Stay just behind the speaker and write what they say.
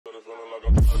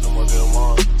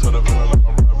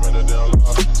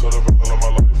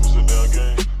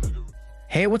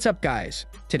Hey, what's up guys?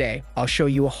 Today, I'll show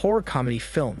you a horror comedy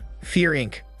film, Fear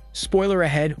Inc. Spoiler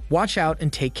ahead, watch out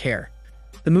and take care.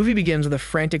 The movie begins with a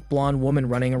frantic blonde woman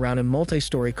running around a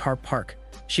multi-story car park.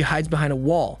 She hides behind a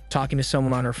wall, talking to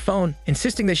someone on her phone,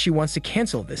 insisting that she wants to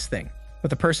cancel this thing.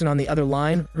 But the person on the other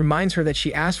line reminds her that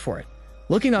she asked for it.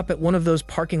 Looking up at one of those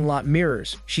parking lot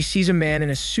mirrors, she sees a man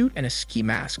in a suit and a ski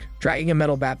mask, dragging a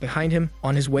metal bat behind him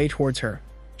on his way towards her.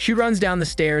 She runs down the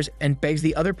stairs and begs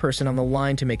the other person on the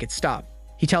line to make it stop.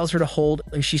 He tells her to hold,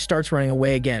 and she starts running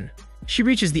away again. She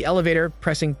reaches the elevator,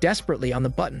 pressing desperately on the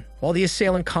button, while the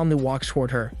assailant calmly walks toward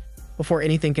her. Before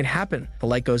anything can happen, the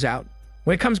light goes out.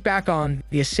 When it comes back on,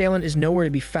 the assailant is nowhere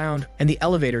to be found, and the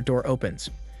elevator door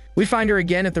opens. We find her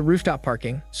again at the rooftop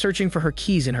parking, searching for her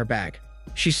keys in her bag.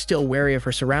 She's still wary of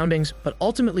her surroundings, but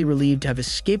ultimately relieved to have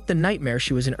escaped the nightmare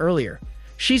she was in earlier.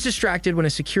 She's distracted when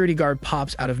a security guard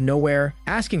pops out of nowhere,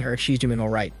 asking her if she's doing all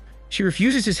right. She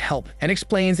refuses his help and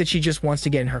explains that she just wants to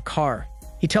get in her car.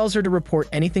 He tells her to report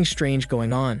anything strange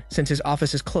going on, since his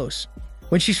office is close.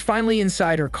 When she's finally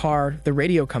inside her car, the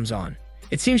radio comes on.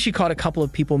 It seems she caught a couple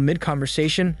of people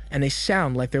mid-conversation, and they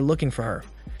sound like they're looking for her.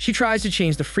 She tries to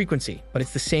change the frequency, but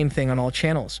it's the same thing on all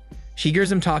channels. She hears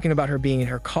them talking about her being in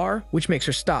her car, which makes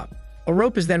her stop. A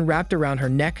rope is then wrapped around her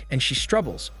neck, and she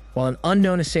struggles, while an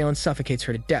unknown assailant suffocates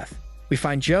her to death. We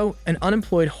find Joe, an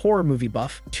unemployed horror movie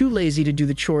buff, too lazy to do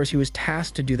the chores he was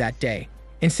tasked to do that day.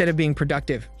 Instead of being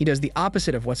productive, he does the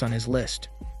opposite of what's on his list.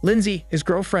 Lindsay, his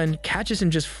girlfriend, catches him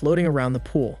just floating around the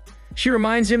pool. She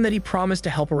reminds him that he promised to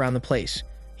help around the place.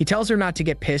 He tells her not to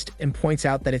get pissed and points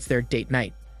out that it's their date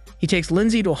night. He takes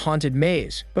Lindsay to a haunted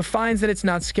maze, but finds that it's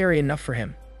not scary enough for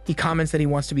him. He comments that he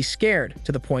wants to be scared,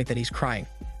 to the point that he's crying.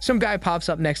 Some guy pops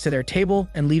up next to their table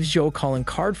and leaves Joe a calling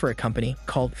card for a company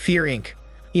called Fear Inc.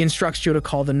 He instructs Joe to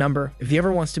call the number if he ever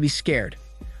wants to be scared.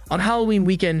 On Halloween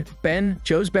weekend, Ben,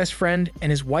 Joe's best friend, and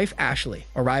his wife Ashley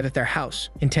arrive at their house,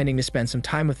 intending to spend some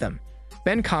time with them.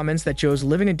 Ben comments that Joe's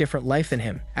living a different life than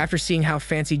him, after seeing how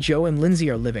fancy Joe and Lindsay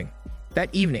are living.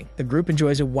 That evening, the group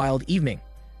enjoys a wild evening.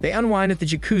 They unwind at the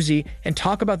jacuzzi and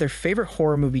talk about their favorite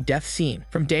horror movie death scene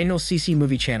from Daniel's CC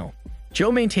Movie Channel. Joe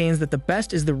maintains that the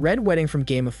best is the Red Wedding from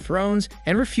Game of Thrones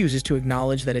and refuses to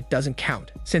acknowledge that it doesn't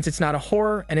count, since it's not a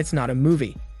horror and it's not a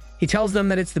movie. He tells them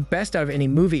that it's the best out of any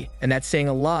movie, and that's saying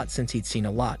a lot since he'd seen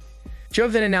a lot. Joe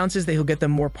then announces that he'll get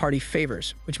them more party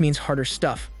favors, which means harder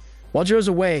stuff. While Joe's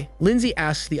away, Lindsay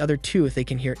asks the other two if they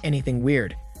can hear anything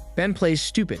weird. Ben plays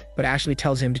stupid, but Ashley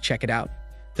tells him to check it out.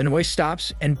 The noise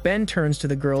stops, and Ben turns to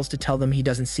the girls to tell them he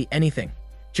doesn't see anything.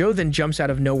 Joe then jumps out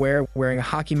of nowhere wearing a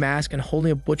hockey mask and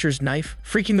holding a butcher's knife,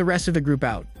 freaking the rest of the group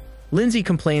out. Lindsay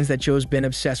complains that Joe's been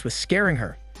obsessed with scaring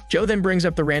her. Joe then brings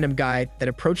up the random guy that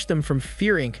approached them from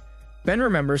Fear Inc. Ben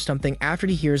remembers something after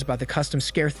he hears about the custom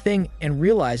scare thing and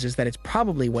realizes that it's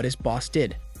probably what his boss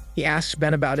did. He asks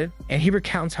Ben about it, and he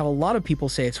recounts how a lot of people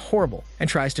say it's horrible and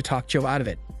tries to talk Joe out of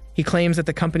it. He claims that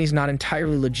the company's not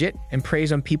entirely legit and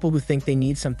preys on people who think they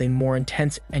need something more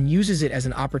intense and uses it as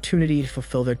an opportunity to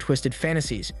fulfill their twisted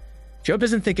fantasies. Joe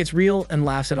doesn't think it's real and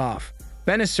laughs it off.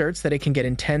 Ben asserts that it can get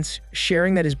intense,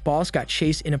 sharing that his boss got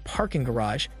chased in a parking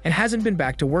garage and hasn't been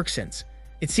back to work since.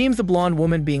 It seems the blonde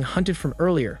woman being hunted from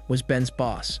earlier was Ben's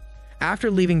boss. After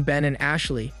leaving Ben and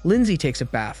Ashley, Lindsay takes a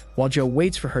bath while Joe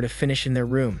waits for her to finish in their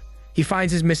room. He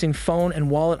finds his missing phone and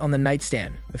wallet on the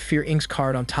nightstand, with Fear Inc.'s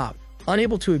card on top.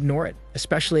 Unable to ignore it,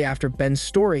 especially after Ben's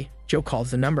story, Joe calls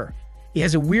the number. He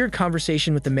has a weird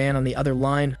conversation with the man on the other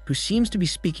line who seems to be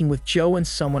speaking with Joe and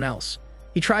someone else.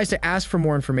 He tries to ask for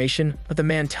more information, but the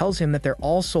man tells him that they're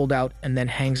all sold out and then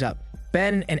hangs up.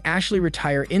 Ben and Ashley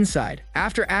retire inside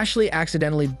after Ashley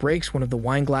accidentally breaks one of the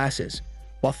wine glasses.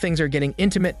 While things are getting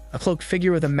intimate, a cloaked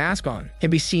figure with a mask on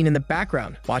can be seen in the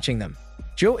background watching them.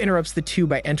 Joe interrupts the two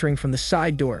by entering from the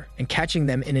side door and catching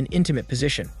them in an intimate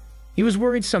position. He was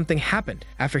worried something happened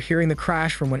after hearing the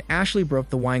crash from when Ashley broke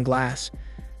the wine glass.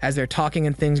 As they're talking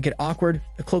and things get awkward,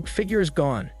 the cloaked figure is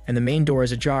gone and the main door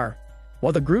is ajar.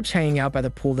 While the group's hanging out by the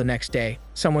pool the next day,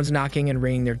 someone's knocking and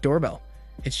ringing their doorbell.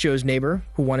 It's Joe's neighbor,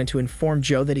 who wanted to inform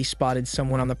Joe that he spotted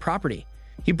someone on the property.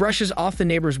 He brushes off the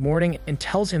neighbor's warning and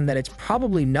tells him that it's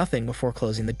probably nothing before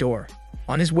closing the door.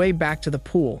 On his way back to the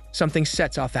pool, something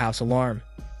sets off the house alarm.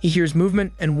 He hears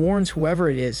movement and warns whoever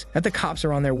it is that the cops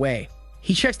are on their way.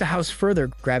 He checks the house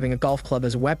further, grabbing a golf club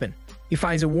as a weapon. He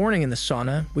finds a warning in the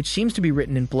sauna, which seems to be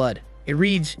written in blood. It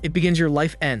reads, "It begins, your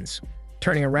life ends."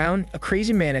 Turning around, a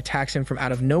crazy man attacks him from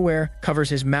out of nowhere,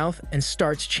 covers his mouth, and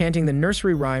starts chanting the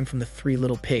nursery rhyme from the Three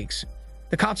Little Pigs.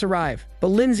 The cops arrive, but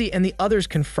Lindsay and the others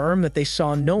confirm that they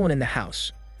saw no one in the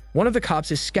house. One of the cops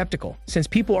is skeptical, since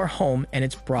people are home and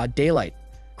it's broad daylight.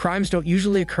 Crimes don't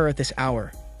usually occur at this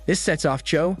hour. This sets off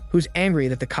Joe, who's angry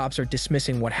that the cops are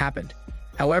dismissing what happened.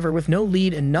 However, with no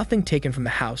lead and nothing taken from the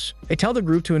house, they tell the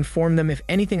group to inform them if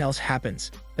anything else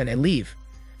happens. Then they leave.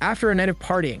 After a night of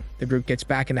partying, the group gets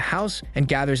back in the house and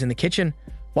gathers in the kitchen.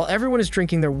 While everyone is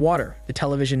drinking their water, the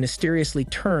television mysteriously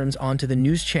turns onto the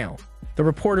news channel. The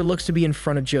reporter looks to be in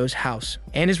front of Joe's house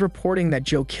and is reporting that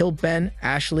Joe killed Ben,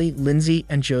 Ashley, Lindsay,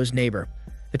 and Joe's neighbor.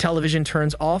 The television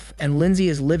turns off and Lindsay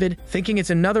is livid, thinking it's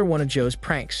another one of Joe's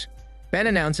pranks. Ben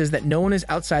announces that no one is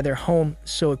outside their home,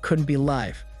 so it couldn't be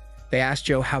live. They ask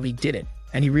Joe how he did it,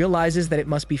 and he realizes that it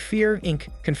must be Fear Inc.,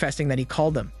 confessing that he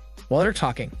called them. While they're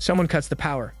talking, someone cuts the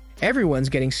power. Everyone's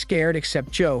getting scared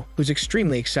except Joe, who's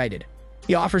extremely excited.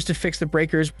 He offers to fix the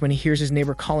breakers when he hears his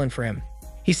neighbor calling for him.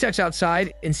 He steps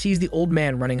outside and sees the old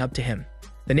man running up to him.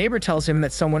 The neighbor tells him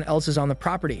that someone else is on the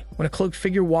property when a cloaked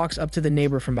figure walks up to the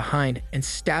neighbor from behind and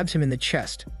stabs him in the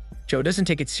chest. Joe doesn't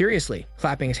take it seriously,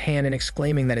 clapping his hand and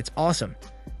exclaiming that it's awesome.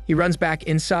 He runs back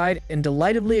inside and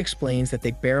delightedly explains that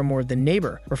they Barrymore'd the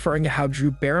neighbor, referring to how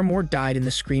Drew Barrymore died in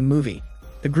the Scream movie.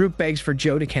 The group begs for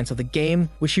Joe to cancel the game,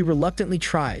 which he reluctantly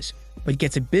tries, but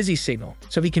gets a busy signal,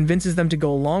 so he convinces them to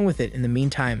go along with it in the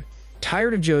meantime.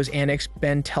 Tired of Joe's antics,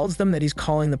 Ben tells them that he's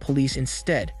calling the police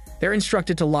instead. They're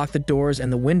instructed to lock the doors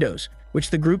and the windows,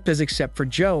 which the group does except for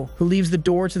Joe, who leaves the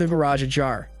door to the garage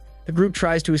ajar. The group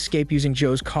tries to escape using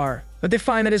Joe's car, but they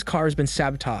find that his car has been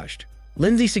sabotaged.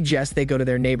 Lindsay suggests they go to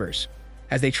their neighbors.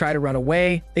 As they try to run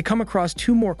away, they come across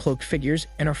two more cloaked figures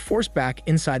and are forced back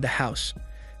inside the house.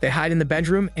 They hide in the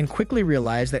bedroom and quickly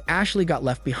realize that Ashley got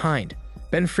left behind.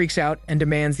 Ben freaks out and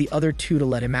demands the other two to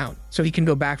let him out, so he can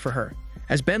go back for her.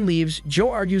 As Ben leaves, Joe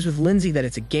argues with Lindsay that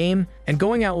it's a game, and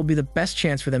going out will be the best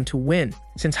chance for them to win,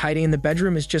 since hiding in the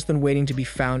bedroom is just them waiting to be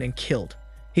found and killed.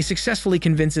 He successfully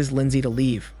convinces Lindsay to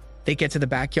leave. They get to the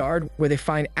backyard, where they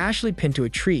find Ashley pinned to a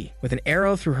tree, with an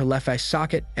arrow through her left eye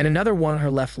socket and another one on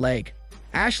her left leg.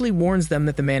 Ashley warns them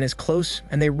that the man is close,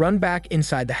 and they run back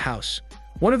inside the house.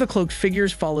 One of the cloaked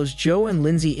figures follows Joe and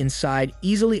Lindsay inside,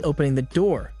 easily opening the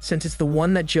door, since it's the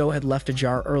one that Joe had left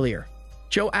ajar earlier.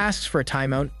 Joe asks for a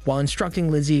timeout while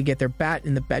instructing Lindsay to get their bat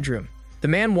in the bedroom. The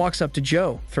man walks up to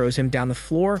Joe, throws him down the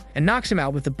floor, and knocks him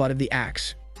out with the butt of the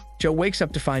axe. Joe wakes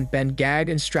up to find Ben gagged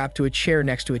and strapped to a chair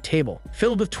next to a table,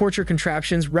 filled with torture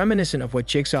contraptions reminiscent of what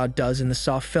Jigsaw does in the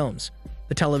Saw films.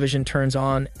 The television turns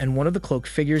on, and one of the cloaked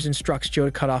figures instructs Joe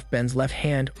to cut off Ben's left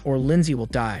hand or Lindsay will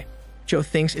die. Joe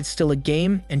thinks it's still a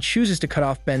game and chooses to cut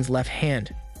off Ben's left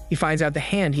hand. He finds out the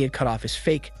hand he had cut off is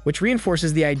fake, which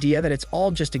reinforces the idea that it's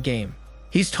all just a game.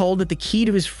 He's told that the key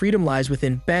to his freedom lies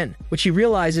within Ben, which he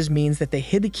realizes means that they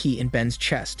hid the key in Ben's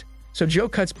chest. So Joe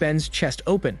cuts Ben's chest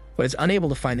open, but is unable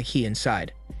to find the key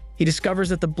inside. He discovers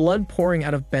that the blood pouring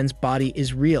out of Ben's body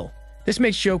is real. This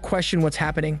makes Joe question what's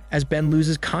happening as Ben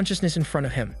loses consciousness in front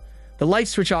of him. The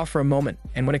lights switch off for a moment,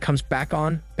 and when it comes back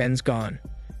on, Ben's gone.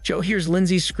 Joe hears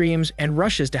Lindsay's screams and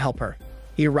rushes to help her.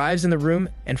 He arrives in the room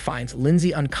and finds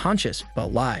Lindsay unconscious but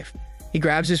alive. He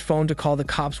grabs his phone to call the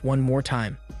cops one more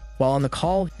time. While on the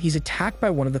call, he's attacked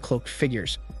by one of the cloaked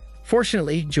figures.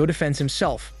 Fortunately, Joe defends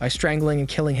himself by strangling and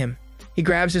killing him. He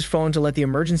grabs his phone to let the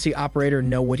emergency operator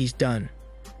know what he's done.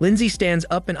 Lindsay stands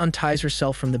up and unties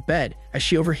herself from the bed as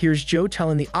she overhears Joe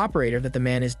telling the operator that the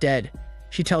man is dead.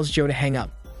 She tells Joe to hang up.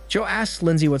 Joe asks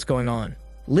Lindsay what's going on.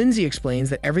 Lindsay explains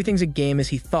that everything's a game as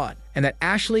he thought, and that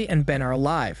Ashley and Ben are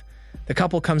alive. The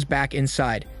couple comes back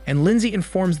inside, and Lindsay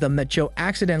informs them that Joe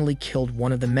accidentally killed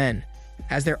one of the men.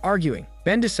 As they're arguing,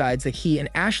 Ben decides that he and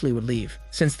Ashley would leave,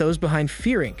 since those behind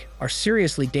Fear Inc. are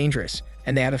seriously dangerous,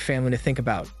 and they have a family to think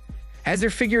about. As they're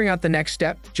figuring out the next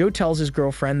step, Joe tells his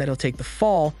girlfriend that he'll take the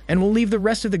fall and will leave the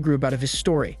rest of the group out of his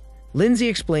story. Lindsay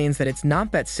explains that it's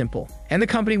not that simple, and the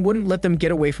company wouldn't let them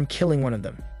get away from killing one of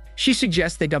them. She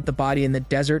suggests they dump the body in the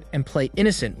desert and play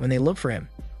innocent when they look for him.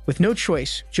 With no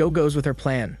choice, Joe goes with her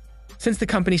plan. Since the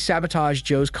company sabotaged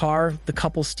Joe's car, the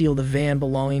couple steal the van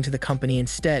belonging to the company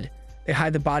instead. They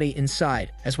hide the body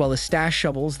inside, as well as stash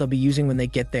shovels they'll be using when they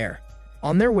get there.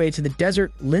 On their way to the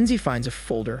desert, Lindsay finds a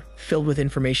folder filled with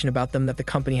information about them that the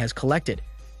company has collected.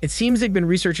 It seems they've been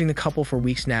researching the couple for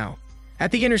weeks now.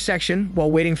 At the intersection,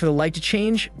 while waiting for the light to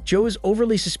change, Joe is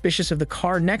overly suspicious of the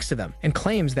car next to them and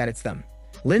claims that it's them.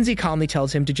 Lindsay calmly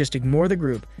tells him to just ignore the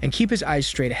group and keep his eyes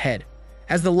straight ahead.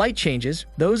 As the light changes,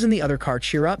 those in the other car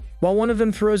cheer up, while one of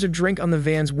them throws a drink on the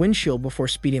van's windshield before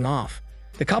speeding off.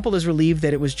 The couple is relieved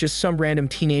that it was just some random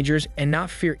teenagers and not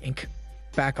Fear Inc.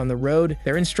 Back on the road,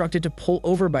 they're instructed to pull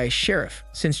over by a sheriff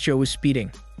since Joe was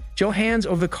speeding. Joe hands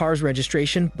over the car's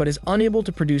registration but is unable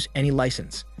to produce any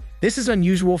license. This is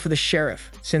unusual for the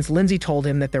sheriff since Lindsay told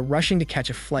him that they're rushing to catch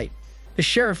a flight. The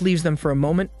sheriff leaves them for a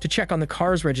moment to check on the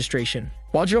car's registration.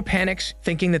 While Joe panics,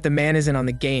 thinking that the man isn't on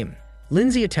the game,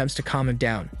 Lindsay attempts to calm him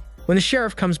down. When the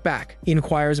sheriff comes back, he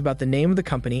inquires about the name of the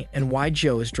company and why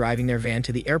Joe is driving their van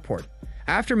to the airport.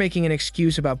 After making an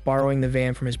excuse about borrowing the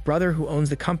van from his brother who owns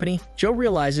the company, Joe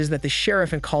realizes that the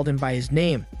sheriff had called him by his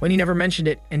name when he never mentioned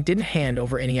it and didn't hand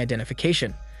over any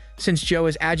identification. Since Joe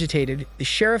is agitated, the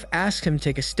sheriff asks him to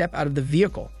take a step out of the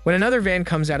vehicle when another van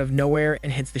comes out of nowhere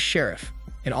and hits the sheriff.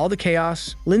 In all the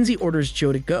chaos, Lindsay orders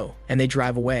Joe to go, and they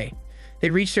drive away. They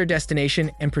reach their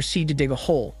destination and proceed to dig a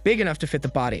hole big enough to fit the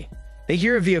body. They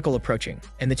hear a vehicle approaching,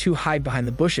 and the two hide behind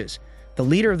the bushes. The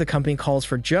leader of the company calls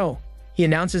for Joe. He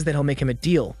announces that he'll make him a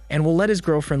deal and will let his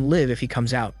girlfriend live if he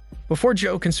comes out. Before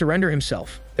Joe can surrender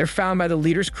himself, they're found by the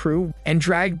leader's crew and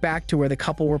dragged back to where the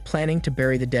couple were planning to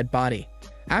bury the dead body.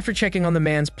 After checking on the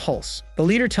man's pulse, the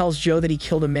leader tells Joe that he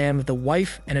killed a man with a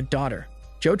wife and a daughter.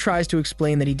 Joe tries to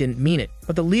explain that he didn't mean it,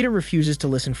 but the leader refuses to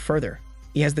listen further.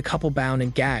 He has the couple bound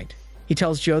and gagged. He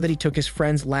tells Joe that he took his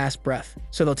friend's last breath,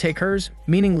 so they'll take hers,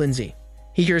 meaning Lindsay.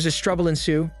 He hears a struggle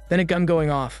ensue, then a gun going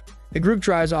off. The group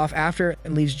drives off after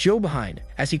and leaves Joe behind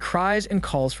as he cries and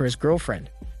calls for his girlfriend.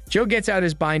 Joe gets out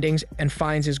his bindings and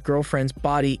finds his girlfriend's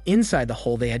body inside the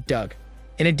hole they had dug.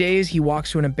 In a daze, he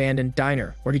walks to an abandoned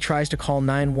diner where he tries to call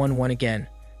 911 again.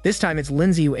 This time it's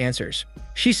Lindsay who answers.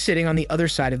 She's sitting on the other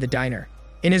side of the diner.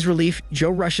 In his relief, Joe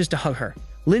rushes to hug her.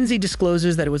 Lindsay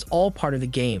discloses that it was all part of the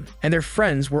game, and their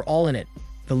friends were all in it.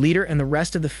 The leader and the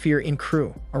rest of the Fear Inc.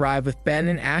 crew arrive with Ben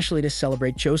and Ashley to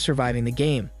celebrate Joe surviving the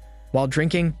game. While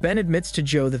drinking, Ben admits to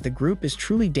Joe that the group is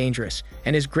truly dangerous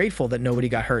and is grateful that nobody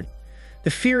got hurt. The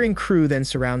Fear Inc. crew then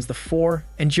surrounds the four,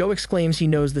 and Joe exclaims he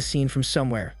knows the scene from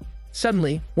somewhere.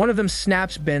 Suddenly, one of them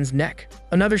snaps Ben's neck,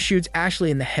 another shoots Ashley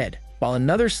in the head, while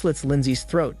another slits Lindsay's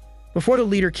throat. Before the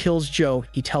leader kills Joe,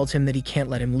 he tells him that he can't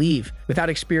let him leave without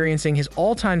experiencing his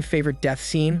all-time favorite death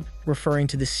scene, referring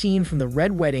to the scene from the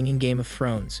Red Wedding in Game of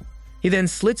Thrones. He then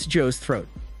slits Joe's throat.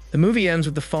 The movie ends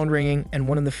with the phone ringing and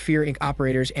one of the Fear Inc.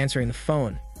 operators answering the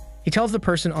phone. He tells the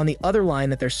person on the other line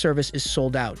that their service is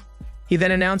sold out. He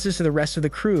then announces to the rest of the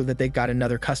crew that they've got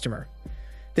another customer.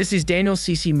 This is Daniel's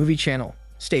CC Movie Channel.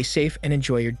 Stay safe and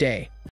enjoy your day.